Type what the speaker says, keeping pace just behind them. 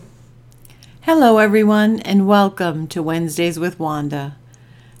Hello, everyone, and welcome to Wednesdays with Wanda.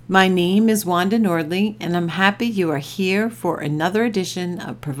 My name is Wanda Nordley, and I'm happy you are here for another edition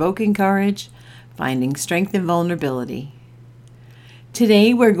of Provoking Courage, Finding Strength in Vulnerability.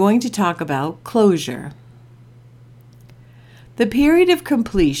 Today, we're going to talk about closure. The period of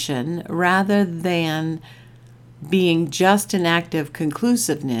completion, rather than being just an act of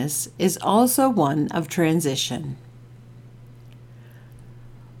conclusiveness, is also one of transition.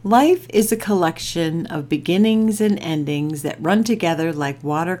 Life is a collection of beginnings and endings that run together like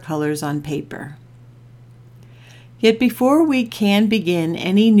watercolors on paper. Yet before we can begin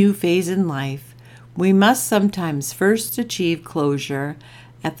any new phase in life, we must sometimes first achieve closure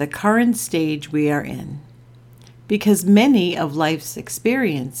at the current stage we are in, because many of life's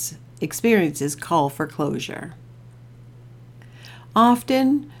experiences call for closure.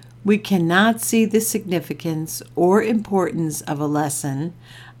 Often, we cannot see the significance or importance of a lesson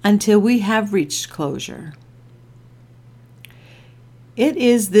until we have reached closure. It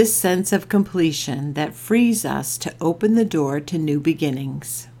is this sense of completion that frees us to open the door to new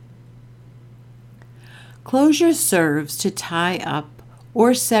beginnings. Closure serves to tie up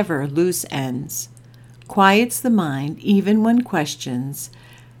or sever loose ends, quiets the mind even when questions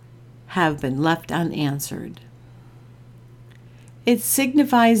have been left unanswered. It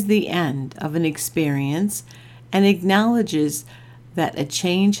signifies the end of an experience and acknowledges that a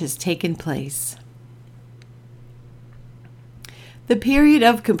change has taken place. The period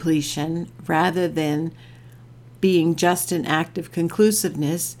of completion, rather than being just an act of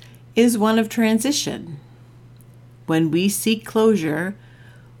conclusiveness, is one of transition. When we seek closure,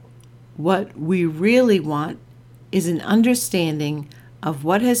 what we really want is an understanding of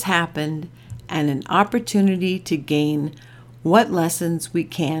what has happened and an opportunity to gain what lessons we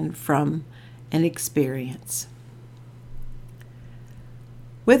can from an experience.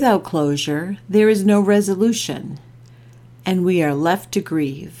 Without closure, there is no resolution, and we are left to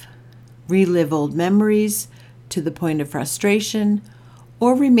grieve, relive old memories to the point of frustration,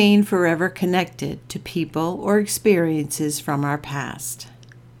 or remain forever connected to people or experiences from our past.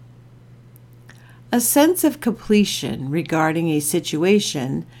 A sense of completion regarding a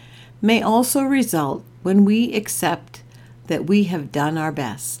situation may also result when we accept that we have done our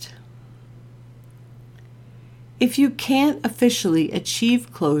best. If you can't officially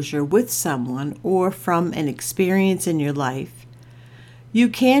achieve closure with someone or from an experience in your life, you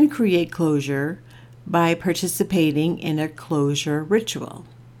can create closure by participating in a closure ritual.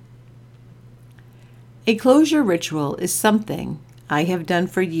 A closure ritual is something I have done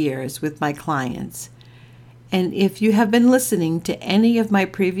for years with my clients, and if you have been listening to any of my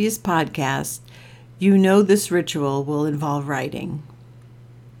previous podcasts, you know this ritual will involve writing.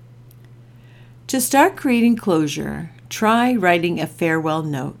 To start creating closure, try writing a farewell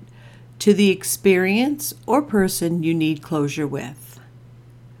note to the experience or person you need closure with.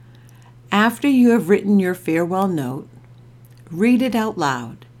 After you have written your farewell note, read it out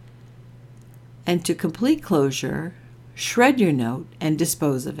loud. And to complete closure, shred your note and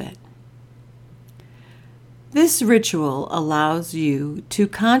dispose of it. This ritual allows you to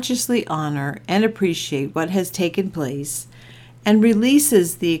consciously honor and appreciate what has taken place and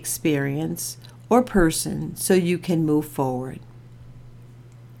releases the experience or person so you can move forward.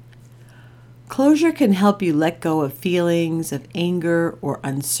 Closure can help you let go of feelings of anger or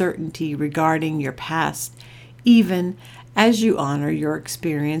uncertainty regarding your past, even as you honor your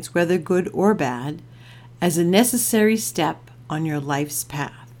experience, whether good or bad, as a necessary step on your life's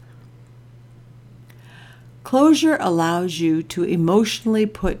path. Closure allows you to emotionally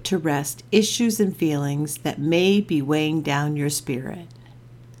put to rest issues and feelings that may be weighing down your spirit.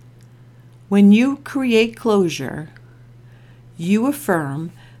 When you create closure, you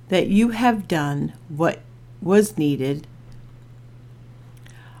affirm that you have done what was needed,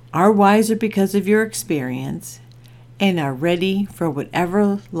 are wiser because of your experience, and are ready for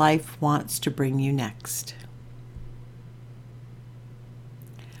whatever life wants to bring you next.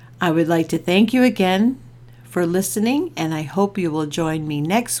 I would like to thank you again for listening, and I hope you will join me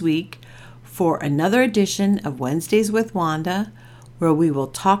next week for another edition of Wednesdays with Wanda, where we will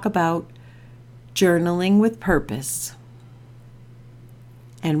talk about journaling with purpose.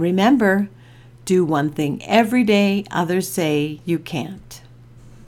 And remember, do one thing every day others say you can't.